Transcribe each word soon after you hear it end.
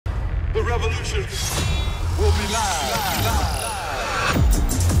The revolution will be live.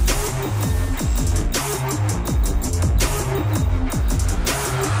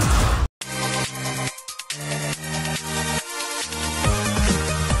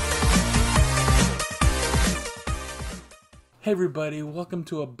 Hey everybody, welcome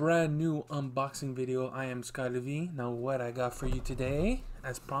to a brand new unboxing video. I am Skyler V. Now what I got for you today,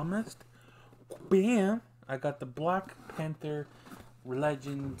 as promised, bam! I got the Black Panther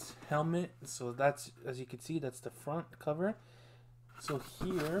Legends helmet. So that's, as you can see, that's the front cover. So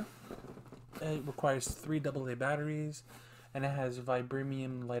here, it requires 3 AA batteries, and it has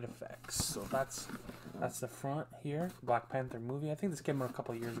vibranium light effects. So that's the front here, Black Panther movie. I think this came out a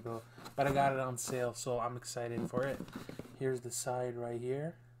couple of years ago, but I got it on sale, so I'm excited for it. Here's the side right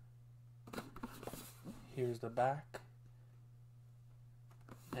here. Here's the back.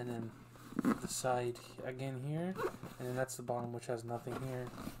 And then the side again here. And then that's the bottom, which has nothing here.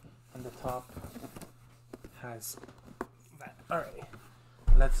 And the top has that. Alright.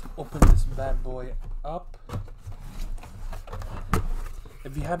 Let's open this bad boy up.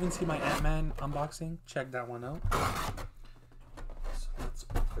 If you haven't seen my Ant-Man unboxing, check that one out. So let's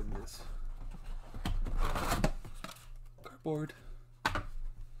open this cardboard.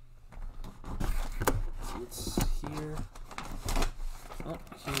 See, it's here. Oh,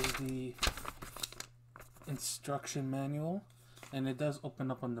 here's the instruction manual, and it does open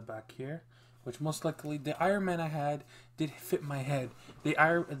up on the back here, which most likely the Iron Man I had did fit my head. The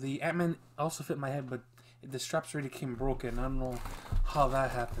Ant-Man also fit my head, but the straps already came broken. I don't know how that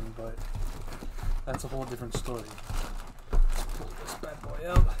happened, but that's a whole different story. Let's pull this bad boy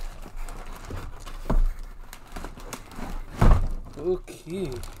out. Okay.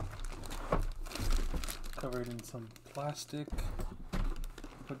 Covered in some plastic.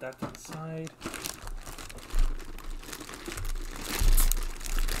 Put that to the side.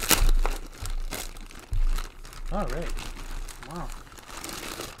 Alright. Wow.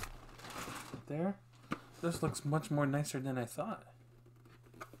 There. This looks much more nicer than I thought.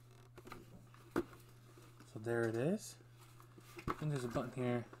 So there it is. And there's a button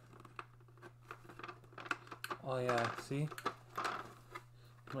here. Oh yeah, see?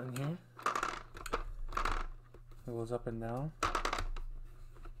 Button here. It goes up and down.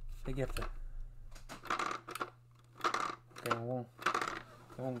 Big effort. Okay, it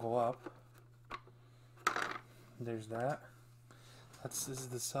won't go up. There's that. This is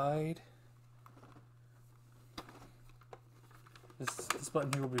the side. This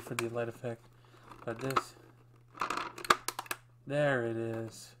button here will be for the light effect. But this, there it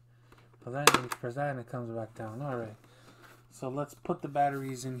is. Well, that you press that and it comes back down. All right. So let's put the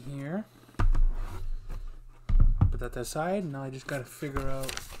batteries in here. Put that aside. Now I just gotta figure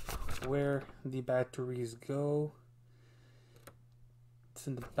out where the batteries go. It's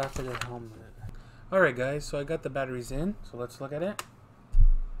in the back of the helmet. Alright guys, so I got the batteries in. So let's look at it.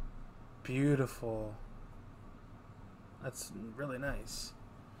 Beautiful. That's really nice.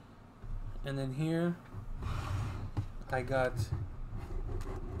 And then here I got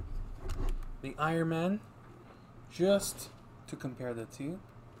the Iron Man, just to compare the two.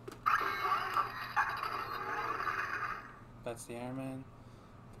 That's the Iron Man.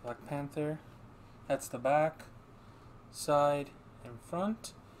 The Black Panther. That's the back, side, and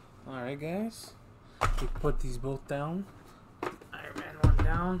front. Alright guys. We put these both down. Iron Man one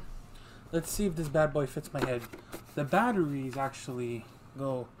down. Let's see if this bad boy fits my head. The batteries actually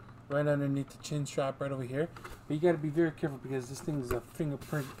go right underneath the chin strap right over here. But you gotta be very careful because this thing is a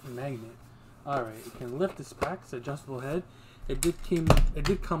fingerprint magnet. Alright, you can lift this back. It's an adjustable head. It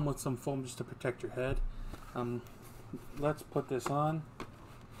did come with some foam just to protect your head. Let's put this on.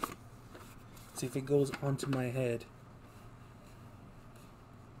 See if it goes onto my head.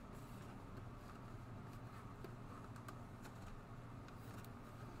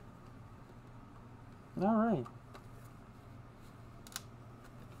 Alright.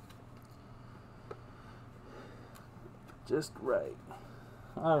 Just right.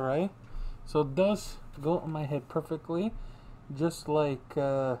 Alright. So it does go on my head perfectly, just like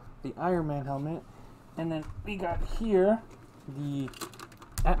the Iron Man helmet. And then we got here the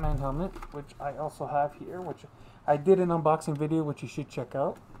Ant-Man helmet, which I also have here, which I did an unboxing video, which you should check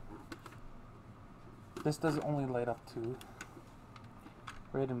out. This does only light up to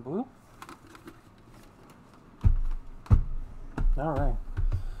red and blue. Alright.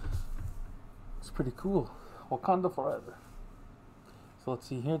 It's pretty cool. Wakanda forever. So let's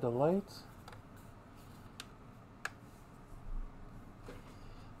see here, the lights.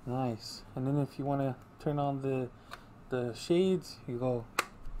 Nice. And then if you want to turn on the shades, you go,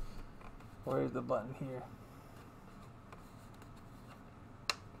 where's the button here?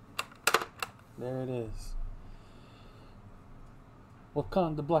 There it is.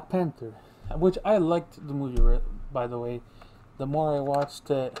 The Black Panther, which I liked the movie, by the way. The more I watched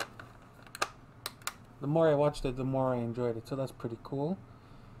it, the more I enjoyed it. So that's pretty cool.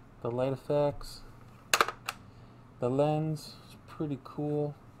 The light effects, the lens, is pretty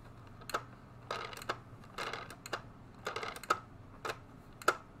cool.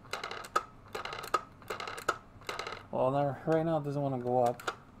 Well, right now it doesn't want to go up.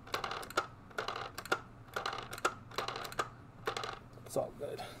 It's all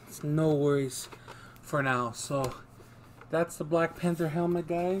good. It's no worries for now. So that's the Black Panther helmet,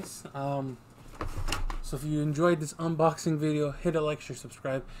 guys. So if you enjoyed this unboxing video, hit a like, share,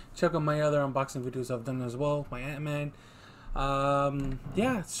 subscribe. Check out my other unboxing videos I've done as well. My Ant-Man.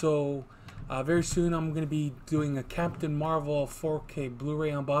 Yeah. So very soon I'm gonna be doing a Captain Marvel 4K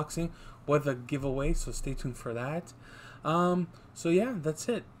Blu-ray unboxing with a giveaway. So stay tuned for that. So yeah, that's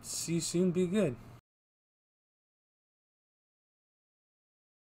it. See you soon. Be good.